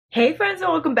Hey friends, and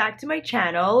welcome back to my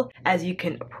channel. As you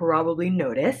can probably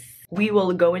notice, we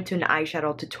will go into an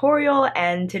eyeshadow tutorial,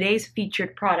 and today's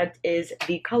featured product is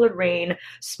the Colored Raine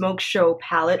Smoke Show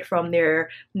palette from their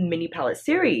mini palette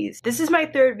series. This is my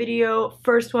third video,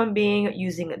 first one being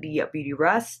using the Beauty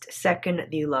Rust, second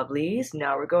the Lovelies.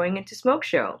 Now we're going into Smoke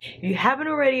Show. If you haven't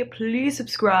already, please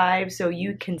subscribe so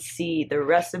you can see the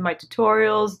rest of my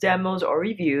tutorials, demos, or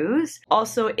reviews.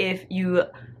 Also, if you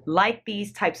like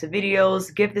these types of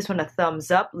videos, give this one a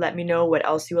thumbs up. Let me know what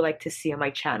else you would like to see on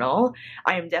my channel.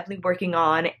 I am definitely working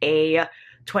on a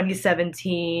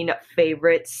 2017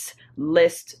 favorites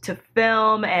list to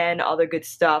film and other good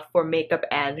stuff for makeup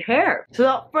and hair. So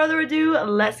without further ado,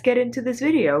 let's get into this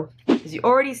video. As you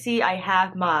already see, I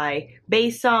have my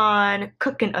base on,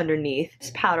 cooking underneath.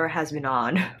 This powder has been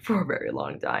on for a very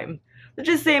long time. Let's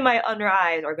just say my under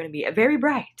eyes are going to be very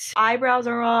bright. Eyebrows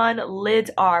are on, lids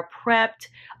are prepped.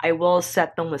 I will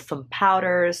set them with some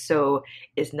powders so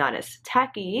it's not as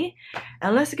tacky.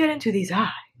 And let's get into these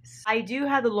eyes. I do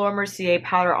have the Laura Mercier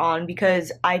powder on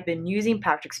because I've been using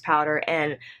Patrick's powder,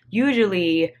 and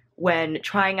usually when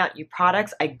trying out new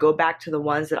products, I go back to the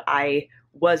ones that I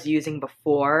was using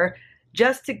before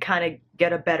just to kind of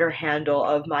get a better handle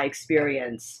of my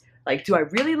experience. Like, do I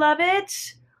really love it?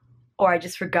 Or I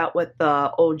just forgot what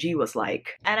the OG was like.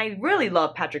 And I really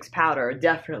love Patrick's powder,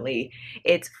 definitely.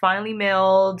 It's finely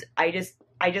milled. I just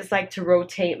like to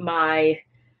rotate my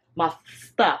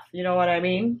stuff, you know what I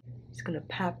mean? Just gonna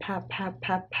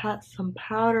pat some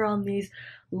powder on these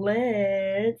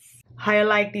lids. How I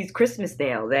like these Christmas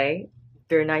nails, eh?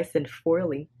 They're nice and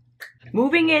foily.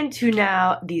 Moving into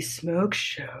now the Smoke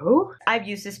Show. I've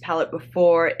used this palette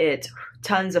before. It's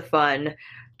tons of fun.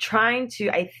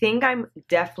 I think I'm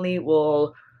definitely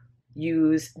will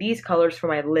use these colors for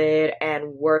my lid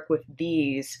and work with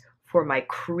these for my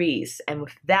crease. And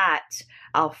with that,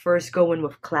 I'll first go in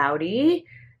with Cloudy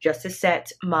just to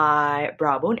set my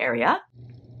brow bone area.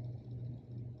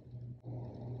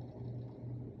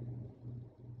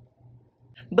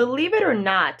 Believe it or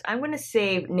not, I'm going to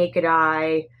save Naked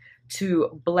Eye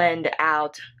to blend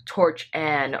out Torch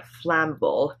and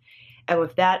Flammable. And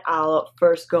with that, I'll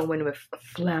first go in with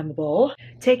Flammable.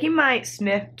 Taking my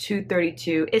Smith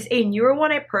 232 is a newer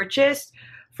one I purchased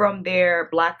from their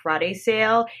Black Friday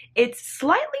sale. It's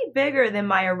slightly bigger than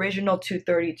my original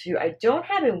 232. I don't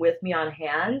have it with me on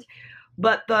hand,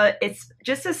 but it's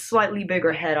just a slightly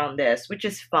bigger head on this, which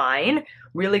is fine.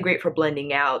 Really great for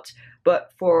blending out.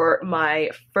 But for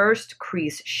my first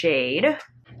crease shade,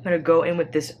 I'm gonna go in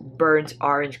with this burnt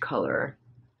orange color.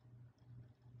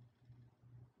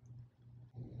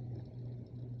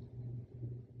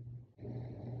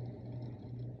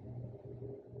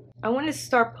 I want to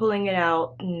start pulling it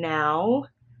out now,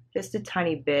 just a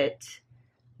tiny bit,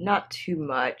 not too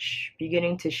much,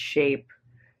 beginning to shape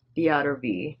the outer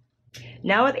V.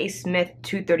 Now with a Smith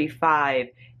 235,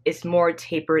 it's more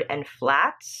tapered and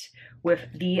flat with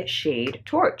the shade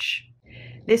Torch.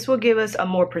 This will give us a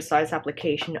more precise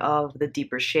application of the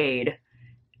deeper shade.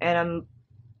 And I'm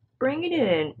bringing it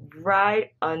in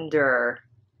right under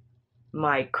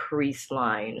my crease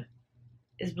line.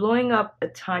 Is blowing up a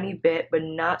tiny bit, but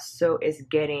not so is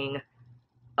getting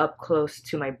up close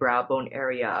to my brow bone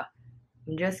area.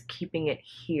 I'm just keeping it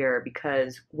here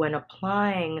because when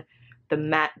applying the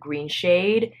matte green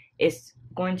shade, it's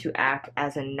going to act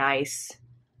as a nice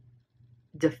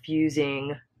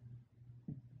diffusing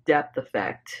depth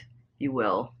effect, if you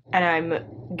will. And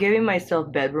I'm giving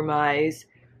myself bedroom eyes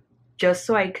just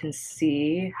so I can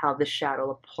see how the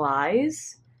shadow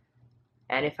applies.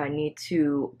 And if I need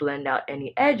to blend out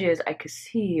any edges, I can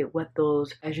see what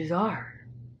those edges are.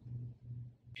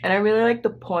 And I really like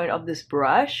the point of this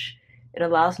brush. It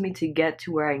allows me to get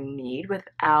to where I need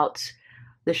without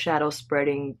the shadow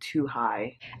spreading too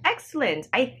high. Excellent.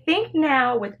 I think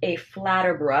now with a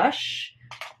flatter brush,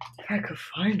 if I could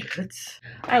find it.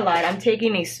 I lied. I'm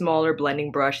taking a smaller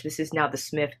blending brush. This is now the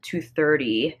Smith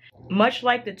 230. Much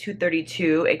like the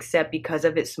 232, except because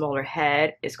of its smaller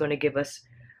head, it's going to give us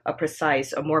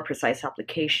a more precise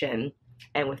application.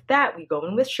 And with that, we go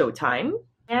in with Showtime.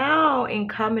 Now, in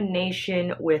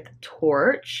combination with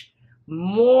Torch,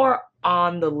 more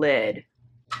on the lid.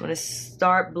 I'm gonna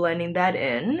start blending that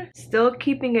in, still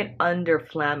keeping it under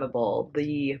Flammable,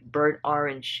 the burnt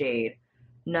orange shade.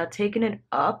 Not taking it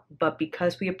up, but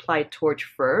because we applied Torch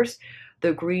first,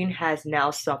 the green has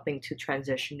now something to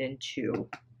transition into.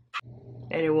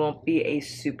 And it won't be a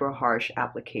super harsh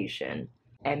application.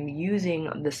 And using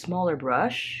the smaller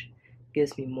brush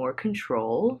gives me more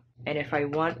control. And if I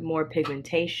want more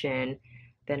pigmentation,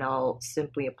 then I'll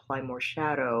simply apply more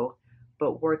shadow,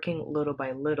 but working little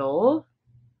by little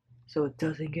so it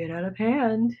doesn't get out of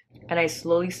hand. And I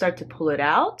slowly start to pull it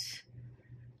out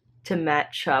to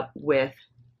match up with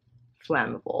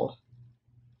Flammable.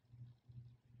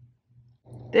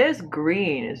 This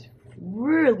green is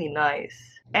really nice.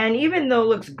 And even though it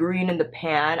looks green in the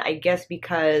pan, I guess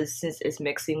because since it's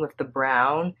mixing with the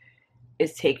brown,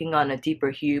 it's taking on a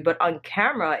deeper hue. But on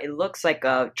camera, it looks like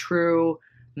a true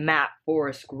matte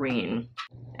forest green.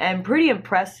 And pretty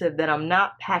impressive that I'm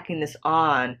not packing this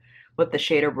on with the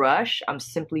shader brush. I'm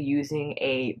simply using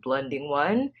a blending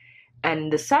one.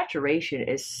 And the saturation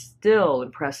is still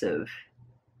impressive.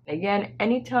 Again,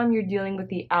 anytime you're dealing with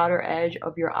the outer edge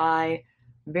of your eye,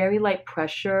 very light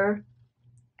pressure,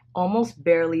 almost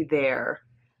barely there,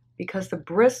 because the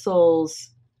bristles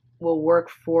will work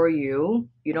for you.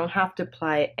 You don't have to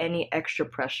apply any extra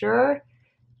pressure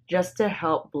just to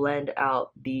help blend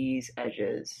out these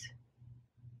edges.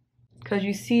 Because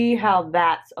you see how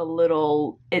that's a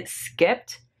little, it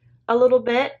skipped a little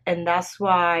bit, and that's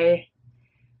why,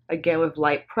 again, with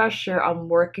light pressure, I'm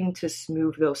working to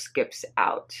smooth those skips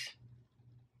out.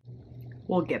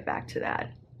 We'll get back to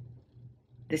that.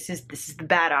 This is the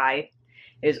bad eye.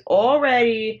 It is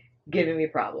already giving me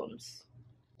problems.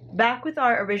 Back with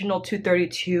our original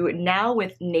 232, now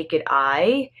with Naked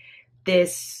Eye,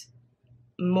 this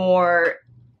more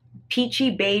peachy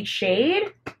beige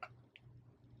shade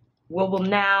will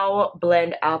now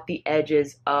blend out the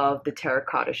edges of the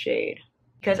terracotta shade.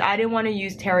 Because I didn't want to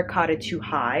use terracotta too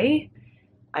high.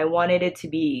 I wanted it to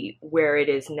be where it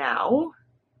is now.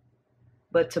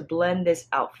 But to blend this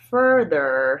out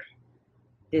further,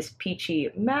 this peachy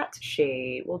matte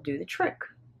shade will do the trick.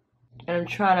 And I'm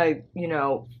trying to, you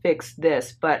know, fix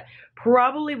this, but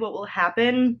probably what will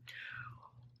happen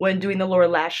when doing the lower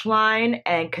lash line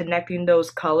and connecting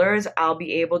those colors, I'll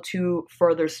be able to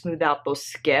further smooth out those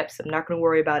skips. I'm not going to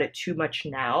worry about it too much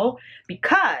now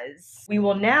because we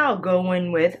will now go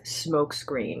in with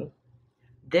Smokescreen.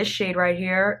 This shade right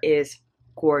here is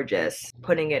gorgeous.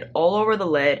 Putting it all over the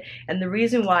lid, and the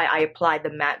reason why I applied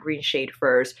the matte green shade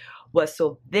first was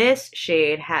so this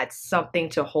shade had something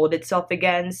to hold itself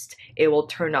against. It will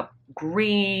turn up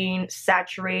green,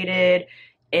 saturated,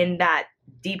 in that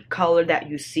deep color that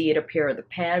you see it appear in the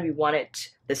pan. We want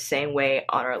it the same way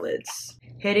on our lids.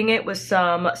 Hitting it with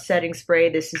some setting spray.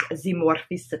 This is the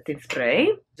Morphe setting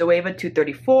spray. Zoeva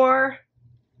 234.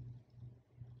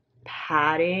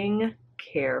 Patting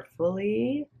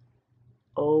carefully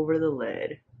over the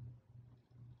lid.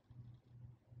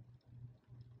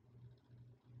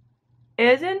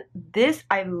 Isn't this,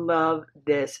 I love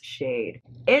this shade.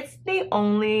 It's the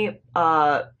only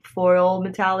foil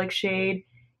metallic shade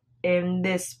in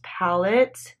this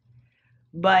palette,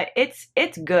 but it's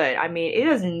good. I mean, it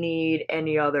doesn't need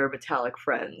any other metallic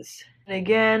friends. And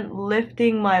again,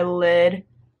 lifting my lid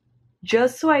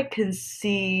just so I can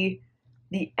see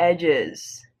the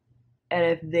edges and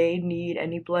if they need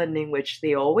any blending, which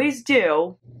they always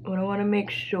do. But I want to make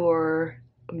sure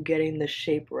I'm getting the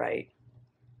shape right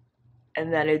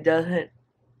and that it doesn't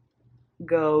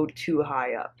go too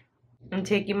high up. I'm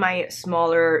taking my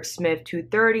smaller Smith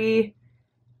 230,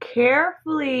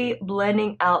 carefully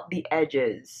blending out the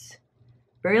edges.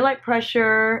 Very light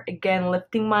pressure, again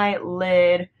lifting my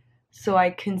lid so I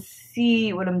can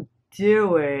see what I'm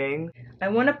doing. I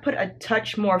want to put a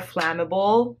touch more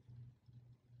Flammable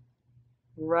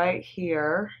right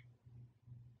here.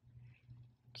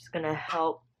 Just gonna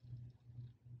help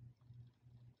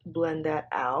blend that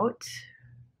out.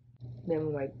 Then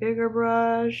with my bigger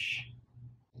brush.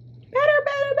 Better.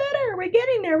 We're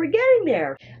getting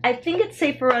there. I think it's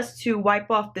safe for us to wipe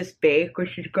off this bake,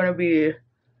 which is gonna be,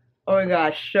 oh my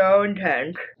gosh, so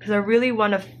intense. Because I really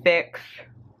want to fix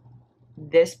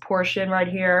this portion right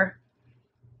here.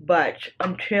 But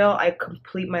until I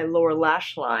complete my lower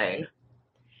lash line,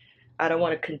 I don't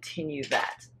want to continue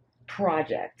that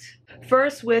project.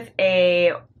 First with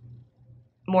a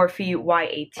Morphe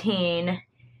Y18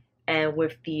 and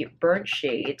with the burnt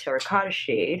shade, terracotta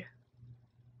shade.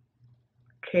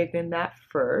 Taking that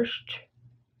first.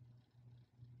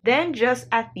 Then just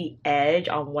at the edge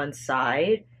on one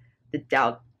side, the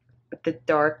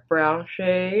dark brown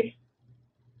shade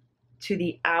to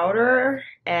the outer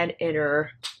and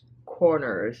inner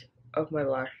corners of my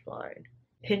lash line.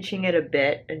 Pinching it a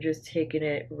bit and just taking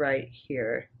it right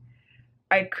here.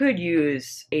 I could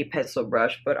use a pencil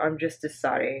brush, but I'm just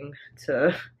deciding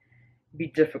to be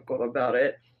difficult about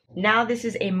it. Now this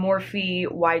is a Morphe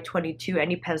Y22,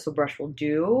 any pencil brush will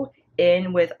do,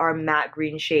 in with our matte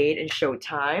green shade in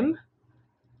Showtime.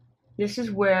 This is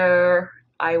where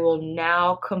I will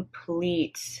now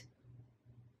complete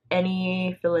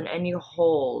fill in any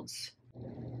holes.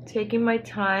 Taking my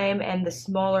time and the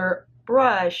smaller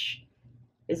brush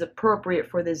is appropriate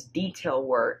for this detail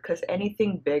work, because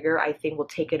anything bigger I think will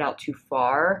take it out too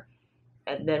far,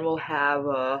 and then we'll have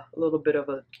a little bit of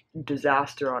a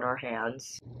disaster on our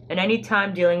hands. And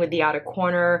anytime dealing with the outer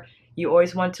corner, you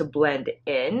always want to blend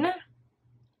in.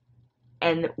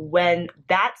 And when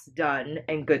that's done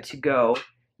and good to go,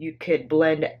 you could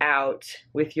blend out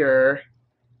with your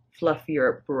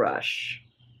fluffier brush.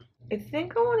 I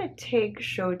think I want to take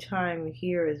Showtime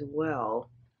here as well.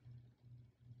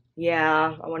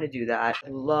 Yeah, I want to do that. I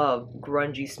love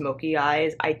grungy smoky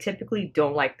eyes. I typically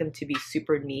don't like them to be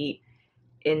super neat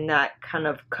in that kind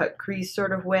of cut crease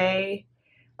sort of way.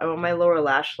 I want my lower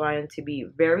lash line to be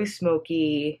very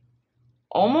smoky,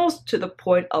 almost to the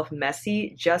point of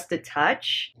messy, just a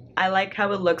touch. I like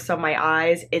how it looks on my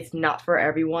eyes. It's not for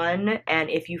everyone, and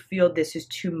if you feel this is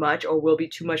too much or will be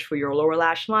too much for your lower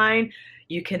lash line,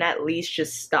 you can at least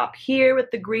just stop here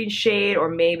with the green shade, or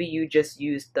maybe you just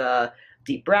use the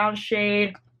deep brown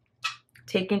shade,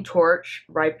 taking torch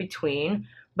right between.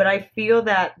 But I feel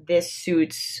that this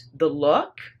suits the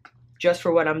look just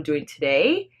for what I'm doing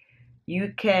today.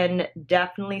 You can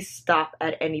definitely stop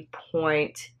at any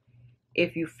point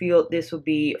if you feel this will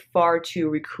be far too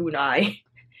raccoon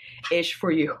eye-ish for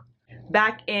you.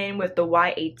 Back in with the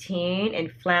Y18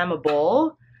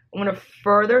 Inflammable, I'm going to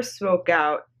further smoke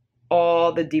out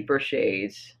all the deeper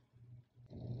shades.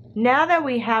 Now that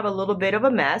we have a little bit of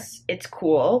a mess, it's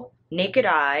cool, naked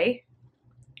eye,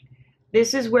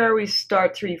 this is where we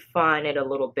start to refine it a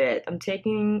little bit. I'm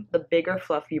taking the bigger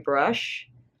fluffy brush,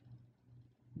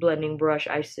 blending brush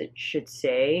I should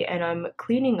say, and I'm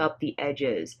cleaning up the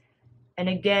edges. And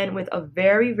again, with a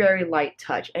very, very light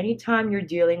touch. Anytime you're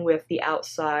dealing with the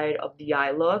outside of the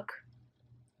eye look,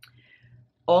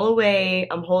 all the way,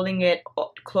 I'm holding it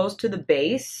close to the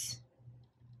base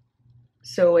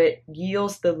so it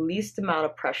yields the least amount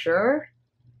of pressure,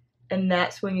 and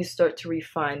that's when you start to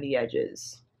refine the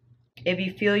edges. If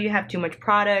you feel you have too much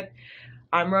product,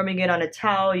 I'm rubbing it on a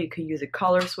towel. You could use a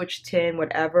color switch tin,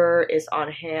 whatever is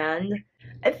on hand.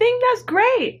 I think that's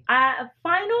great. A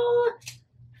final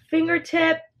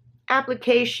fingertip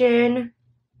application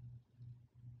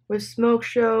with Smoke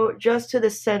Show just to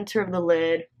the center of the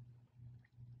lid.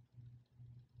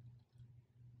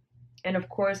 And of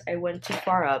course, I went too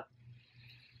far up.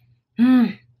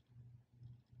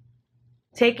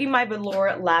 Taking my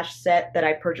velour lash set that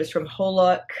I purchased from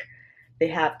Holook. They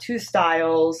have two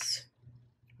styles,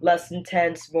 less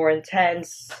intense, more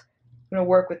intense. I'm gonna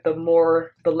work with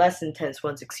the less intense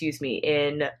ones, excuse me,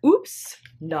 in, oops,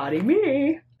 naughty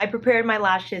me. I prepared my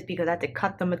lashes because I had to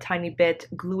cut them a tiny bit.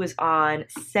 Glue is on,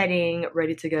 setting,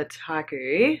 ready to get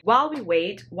tacky. While we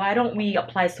wait, why don't we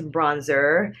apply some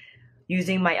bronzer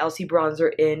using my Elcie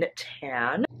bronzer in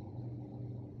Tan.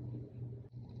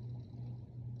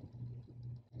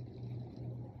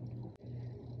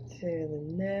 To the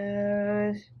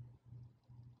nose.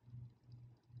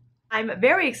 I'm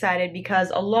very excited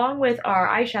because along with our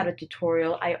eyeshadow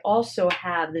tutorial, I also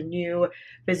have the new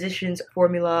Physicians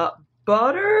Formula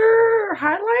Butter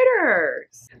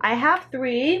Highlighters. I have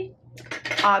three,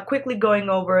 quickly going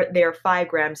over, they're 5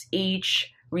 grams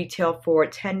each, retail for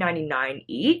 $10.99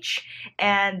 each,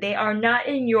 and they are not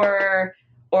in your,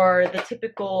 or the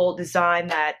typical design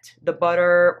that the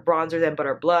butter bronzers and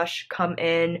butter blush come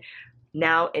in.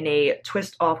 Now in a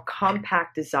twist off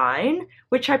compact design,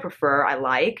 which I prefer, I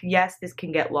like. Yes, this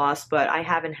can get lost, but I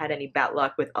haven't had any bad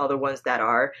luck with other ones that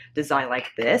are designed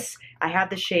like this. I have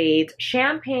the shades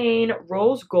Champagne,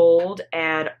 Rose Gold,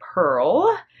 and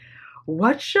Pearl.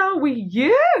 What shall we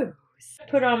use?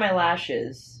 Put on my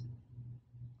lashes.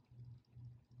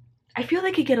 I feel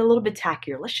like it get a little bit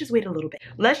tackier. Let's just wait a little bit.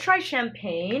 Let's try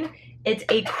Champagne. It's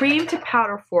a cream to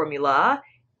powder formula.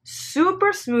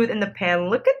 Super smooth in the pan.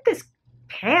 Look at this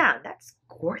pan, that's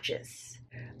gorgeous.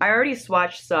 I already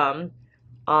swatched some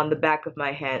on the back of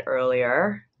my hand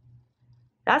earlier.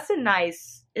 That's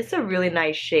it's a really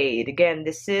nice shade. Again,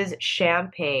 this is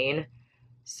Champagne.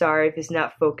 Sorry if it's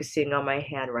not focusing on my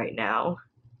hand right now.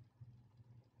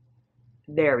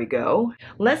 There we go.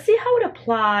 Let's see how it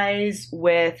applies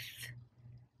with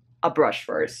a brush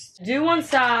first. Do one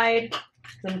side,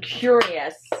 I'm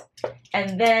curious,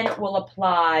 and then we'll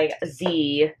apply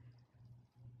the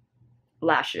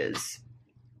lashes.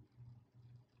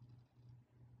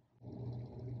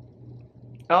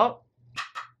 Oh,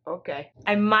 okay.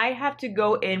 I might have to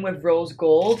go in with Rose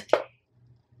Gold.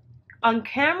 On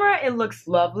camera, it looks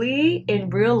lovely.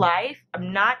 In real life,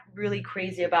 I'm not really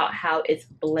crazy about how it's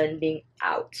blending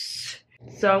out.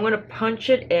 So I'm gonna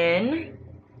punch it in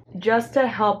just to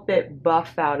help it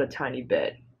buff out a tiny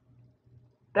bit.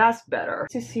 That's better.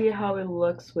 To see how it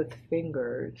looks with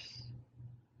fingers.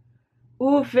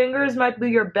 Ooh, fingers might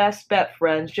be your best bet,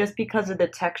 friends, just because of the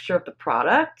texture of the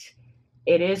product.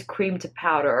 It is cream to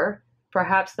powder.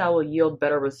 Perhaps that will yield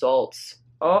better results.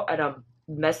 Oh, and I'm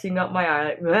messing up my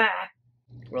eye. Ah!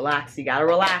 Relax, you gotta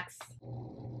relax.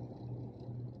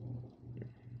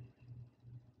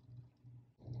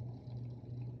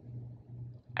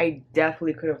 I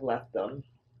definitely could have left them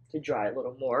to dry a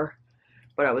little more,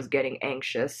 but I was getting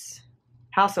anxious.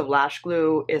 House of Lash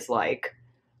Glue is like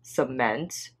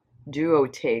cement. Duo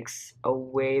takes a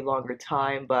way longer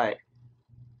time, but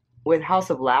with House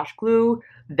of Lash Glue,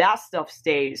 that stuff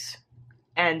stays.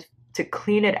 And to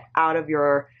clean it out of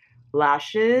your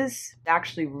lashes, it's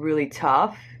actually really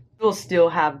tough. You'll still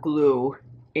have glue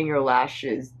in your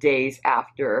lashes days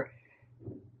after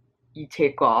you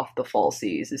take off the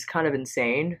falsies. It's kind of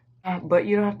insane. But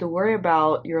you don't have to worry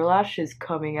about your lashes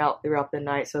coming out throughout the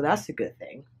night, so that's a good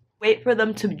thing. Wait for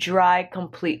them to dry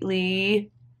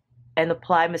completely and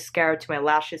apply mascara to my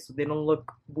lashes so they don't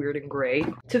look weird and gray.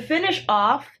 To finish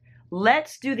off,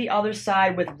 let's do the other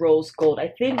side with rose gold.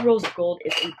 I think rose gold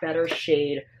is a better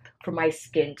shade for my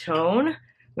skin tone. I'm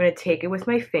gonna take it with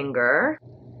my finger.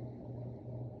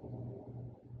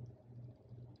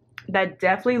 That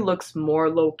definitely looks more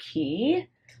low-key.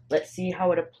 Let's see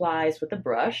how it applies with a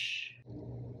brush.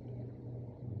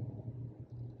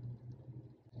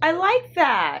 I like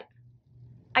that.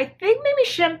 I think maybe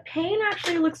champagne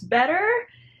actually looks better.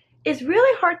 It's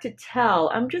really hard to tell.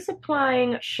 I'm just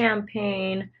applying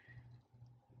champagne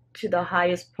to the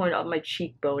highest point of my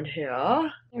cheekbone here.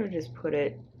 I'm gonna just put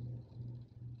it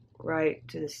right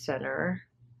to the center.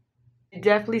 It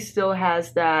definitely still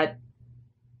has that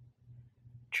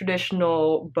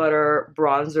traditional butter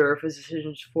bronzer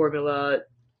Physicians Formula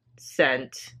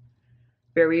scent.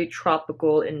 Very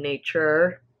tropical in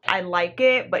nature. I like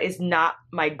it, but it's not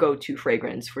my go-to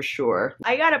fragrance for sure.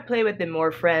 I gotta play with it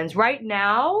more, friends. Right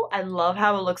now, I love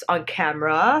how it looks on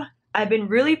camera. I've been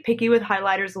really picky with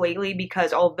highlighters lately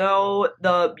because although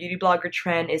the beauty blogger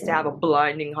trend is to have a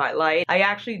blinding highlight, I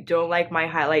actually don't like my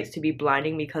highlights to be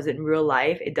blinding because in real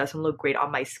life, it doesn't look great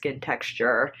on my skin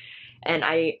texture. And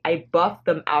I buff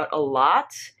them out a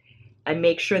lot. I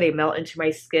make sure they melt into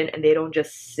my skin and they don't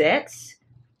just sit.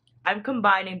 I'm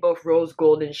combining both rose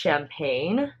gold and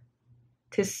champagne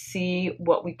to see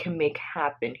what we can make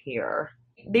happen here.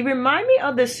 They remind me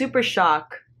of the Super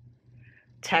Shock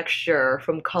texture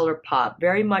from ColourPop.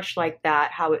 Very much like that,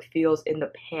 how it feels in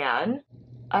the pan.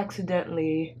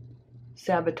 Accidentally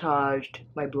sabotaged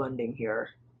my blending here.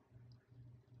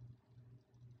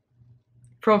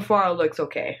 From far it looks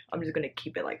okay. I'm just gonna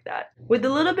keep it like that. With a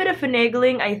little bit of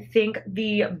finagling, I think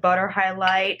the butter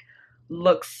highlight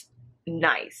looks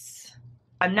nice.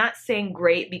 I'm not saying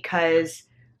great because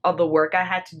of the work I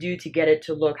had to do to get it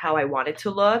to look how I want it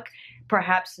to look.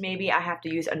 Perhaps maybe I have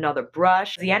to use another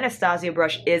brush. The Anastasia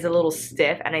brush is a little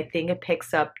stiff and I think it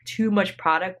picks up too much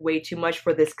product, way too much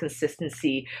for this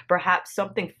consistency. Perhaps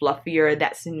something fluffier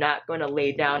that's not going to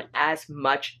lay down as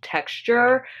much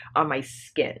texture on my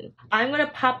skin. I'm going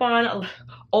to pop on a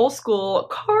old school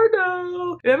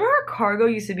Cargo. Remember how Cargo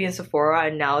used to be in Sephora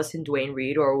and now it's in Duane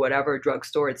Reade or whatever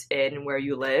drugstore it's in where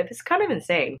you live? It's kind of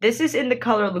insane. This is in the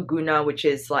color Laguna, which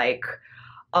is like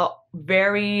a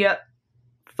very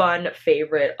fun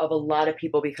favorite of a lot of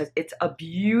people because it's a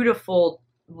beautiful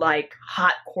like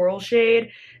hot coral shade.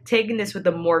 Taking this with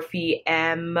the Morphe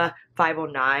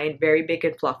M509, very big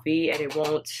and fluffy, and it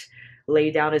won't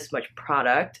lay down as much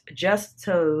product. Just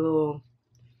to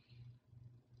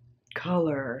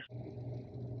color.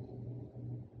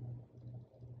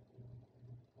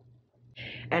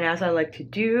 And as I like to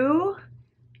do,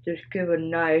 just give a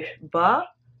nice buff.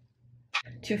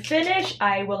 To finish,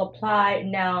 I will apply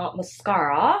now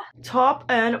mascara, top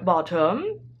and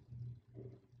bottom.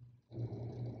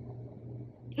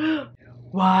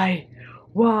 Why?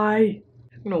 I'm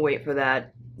gonna wait for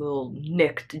that little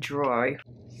nick to dry.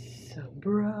 So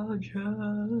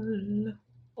fragile.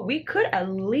 We could at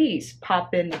least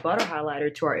pop in the butter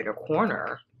highlighter to our inner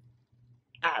corner.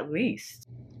 At least.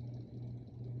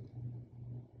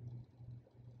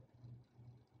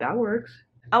 That works.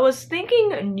 I was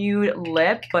thinking nude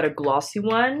lip, but a glossy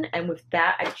one, and with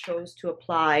that I chose to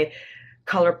apply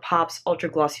ColourPop's Ultra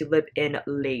Glossy Lip in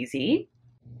Lazy.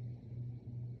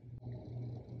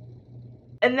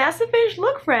 And that's the finished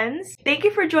look, friends. Thank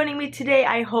you for joining me today.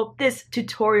 I hope this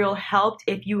tutorial helped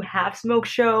if you have smoke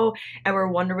show and were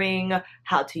wondering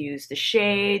how to use the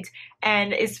shades.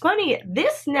 And it's funny,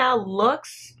 this now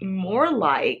looks more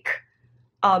like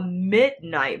a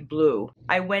midnight blue.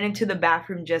 I went into the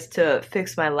bathroom just to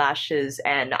fix my lashes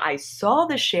and I saw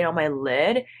the shade on my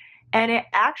lid and it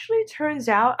actually turns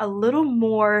out a little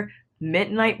more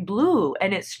midnight blue.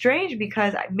 And it's strange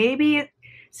because maybe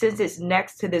since it's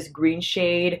next to this green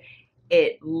shade,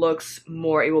 it looks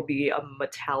more, it will be a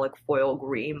metallic foil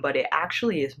green, but it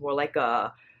actually is more like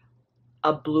a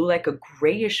blue, like a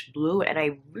grayish blue, and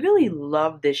I really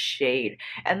love this shade.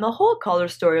 And the whole color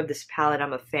story of this palette,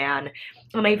 I'm a fan.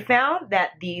 And I found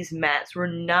that these mattes were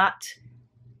not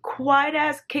quite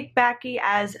as kickbacky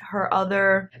as her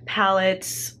other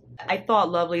palettes. I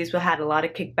thought Lovely's had a lot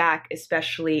of kickback,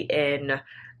 especially in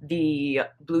the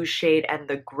blue shade and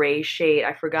the gray shade.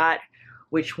 I forgot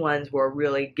which ones were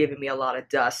really giving me a lot of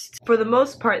dust. For the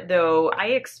most part though, I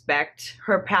expect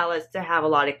her palettes to have a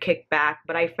lot of kickback,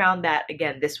 but I found that,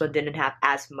 again, this one didn't have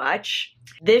as much.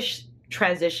 This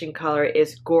transition color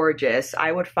is gorgeous.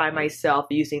 I would find myself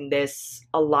using this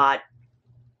a lot,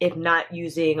 if not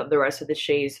using the rest of the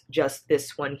shades, just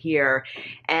this one here.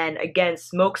 And again,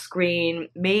 smokescreen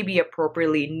may be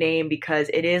appropriately named because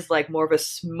it is like more of a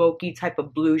smoky type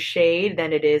of blue shade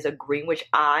than it is a green, which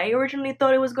I originally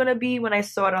thought it was gonna be when I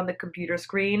saw it on the computer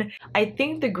screen. I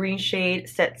think the green shade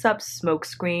sets up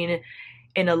smokescreen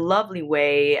in a lovely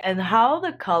way, and how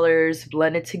the colors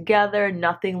blended together,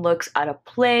 nothing looks out of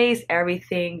place.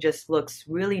 Everything just looks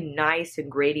really nice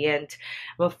and gradient.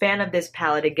 I'm a fan of this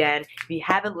palette. Again, if you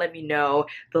haven't, let me know.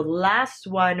 The last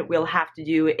one we'll have to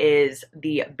do is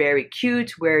the Berry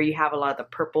Cute, where you have a lot of the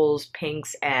purples,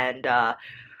 pinks, and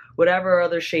whatever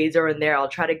other shades are in there. I'll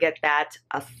try to get that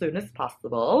as soon as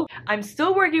possible. I'm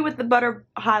still working with the butter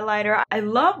highlighter. I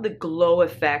love the glow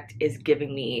effect it's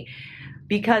giving me,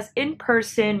 because in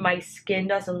person my skin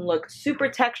doesn't look super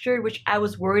textured, which I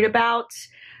was worried about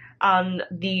on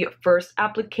the first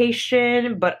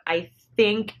application, but I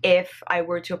think if I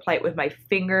were to apply it with my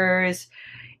fingers,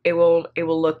 it will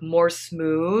look more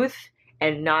smooth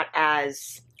and not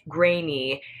as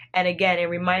grainy. And again, it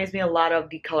reminds me a lot of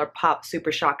the ColourPop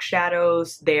Super Shock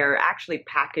shadows. They're actually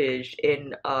packaged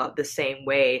in the same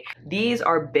way. These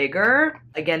are bigger.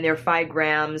 Again, they're 5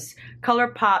 grams.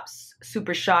 ColourPop's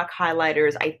Super Shock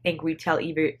highlighters, I think, retail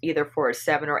either for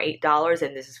 $7 or $8,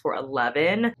 and this is for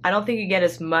 $11. I don't think you get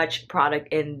as much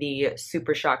product in the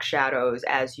Super Shock shadows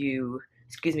as you,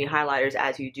 highlighters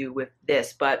as you do with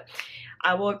this, but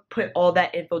I will put all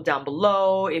that info down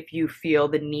below if you feel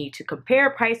the need to compare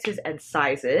prices and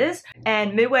sizes.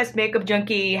 And Midwest Makeup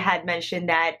Junkie had mentioned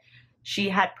that she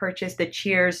had purchased the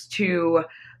Cheers to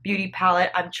Beauty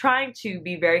palette. I'm trying to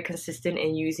be very consistent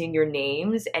in using your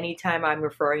names anytime I'm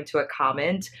referring to a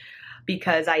comment,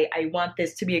 because I want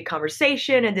this to be a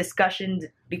conversation and discussion,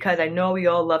 because I know we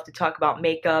all love to talk about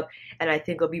makeup, and I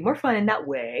think it'll be more fun in that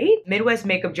way. Midwest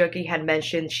Makeup Junkie had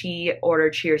mentioned she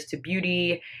ordered Cheers to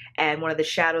Beauty, and one of the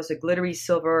shadows, a glittery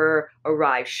silver,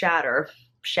 arrived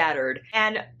shattered.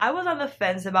 And I was on the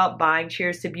fence about buying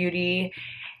Cheers to Beauty,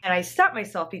 and I stopped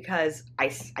myself because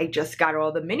I just got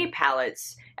all the mini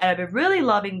palettes, and I've been really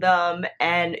loving them.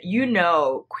 And you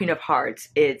know, Queen of Hearts,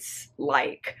 it's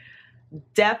like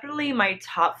definitely my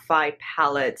top 5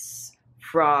 palettes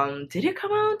from, did it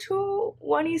come out to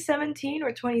 2017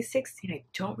 or 2016? I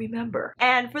don't remember.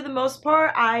 And for the most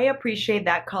part, I appreciate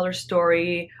that color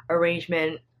story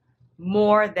arrangement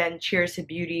more than Cheers to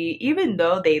Beauty, even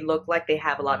though they look like they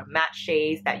have a lot of matte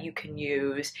shades that you can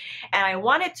use. And I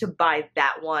wanted to buy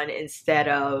that one instead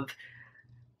of,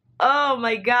 oh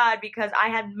my god, because I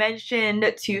had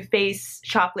mentioned Too Faced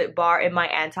chocolate bar in my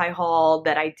anti-haul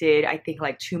that I did, I think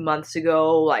like 2 months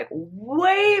ago, like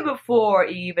way before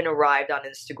it even arrived on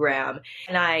Instagram.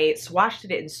 And I swatched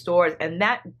it in stores, and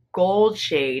that gold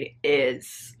shade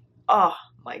is, oh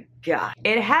my god.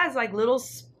 It has like little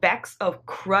specks of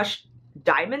crushed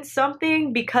diamond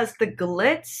something, because the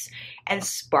glitz and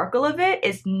sparkle of it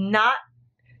is not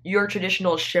your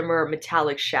traditional shimmer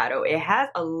metallic shadow. It has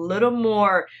a little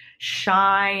more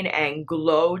shine and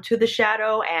glow to the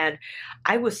shadow, and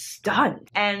I was stunned.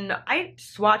 And I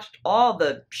swatched all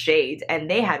the shades, and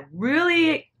they had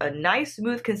really a nice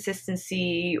smooth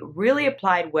consistency, really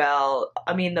applied well.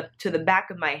 I mean, to the back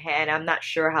of my hand. I'm not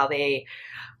sure how they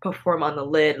perform on the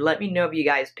lid. Let me know if you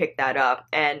guys picked that up.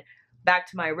 And back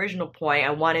to my original point,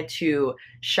 I wanted to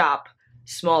shop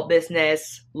small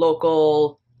business,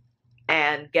 local,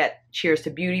 and get Cheers to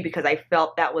Beauty because I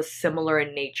felt that was similar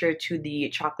in nature to the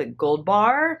chocolate gold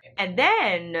bar. And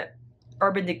then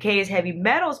Urban Decay's Heavy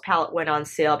Metals palette went on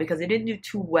sale because it didn't do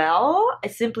too well,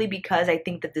 simply because I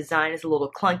think the design is a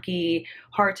little clunky,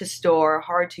 hard to store,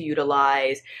 hard to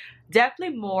utilize.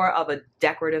 Definitely more of a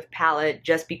decorative palette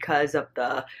just because of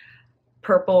the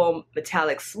purple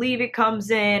metallic sleeve it comes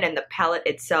in, and the palette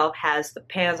itself has the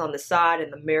pans on the side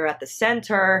and the mirror at the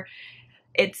center.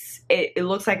 it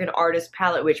looks like an artist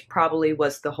palette, which probably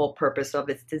was the whole purpose of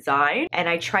its design. And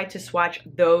I tried to swatch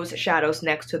those shadows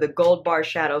next to the gold bar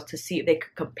shadows to see if they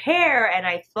could compare, and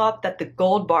I thought that the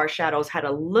gold bar shadows had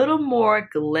a little more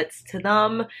glitz to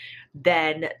them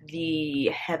than the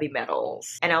heavy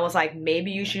metals. And I was like,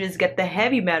 maybe you should just get the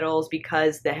heavy metals,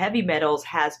 because the heavy metals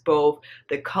has both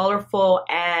the colorful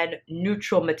and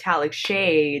neutral metallic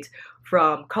shades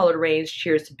from Colored Raine's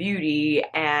Cheers to Beauty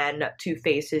and Too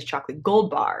Faced's Chocolate Gold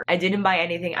Bar. I didn't buy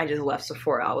anything, I just left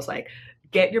Sephora. I was like,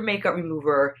 get your makeup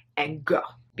remover and go.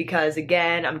 Because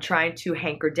again, I'm trying to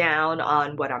hanker down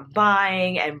on what I'm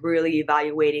buying and really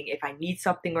evaluating if I need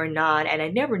something or not, and I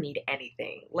never need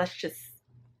anything. Let's just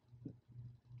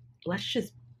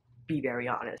be very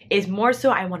honest. It's more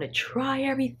so I want to try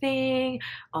everything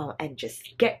and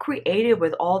just get creative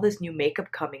with all this new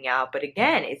makeup coming out. But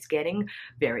again, it's getting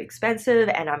very expensive,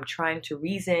 and I'm trying to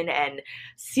reason and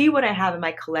see what I have in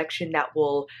my collection that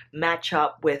will match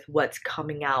up with what's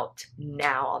coming out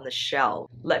now on the shelf.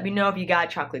 Let me know if you got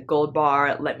Chocolate Gold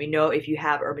Bar. Let me know if you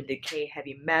have Urban Decay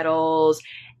Heavy Metals.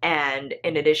 And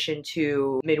in addition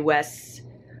to Midwest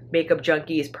Makeup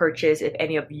Junkies purchase, if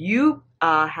any of you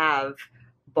have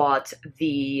bought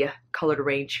the Colored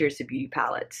Raine Cheers to Beauty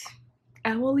palettes.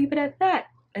 And we'll leave it at that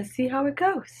and see how it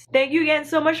goes. Thank you again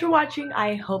so much for watching.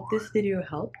 I hope this video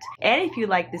helped. And if you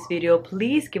like this video,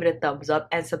 please give it a thumbs up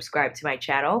and subscribe to my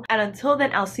channel. And until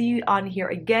then, I'll see you on here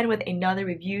again with another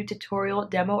review, tutorial,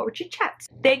 demo, or chit chat.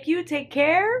 Thank you, take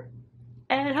care,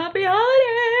 and happy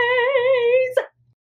holidays!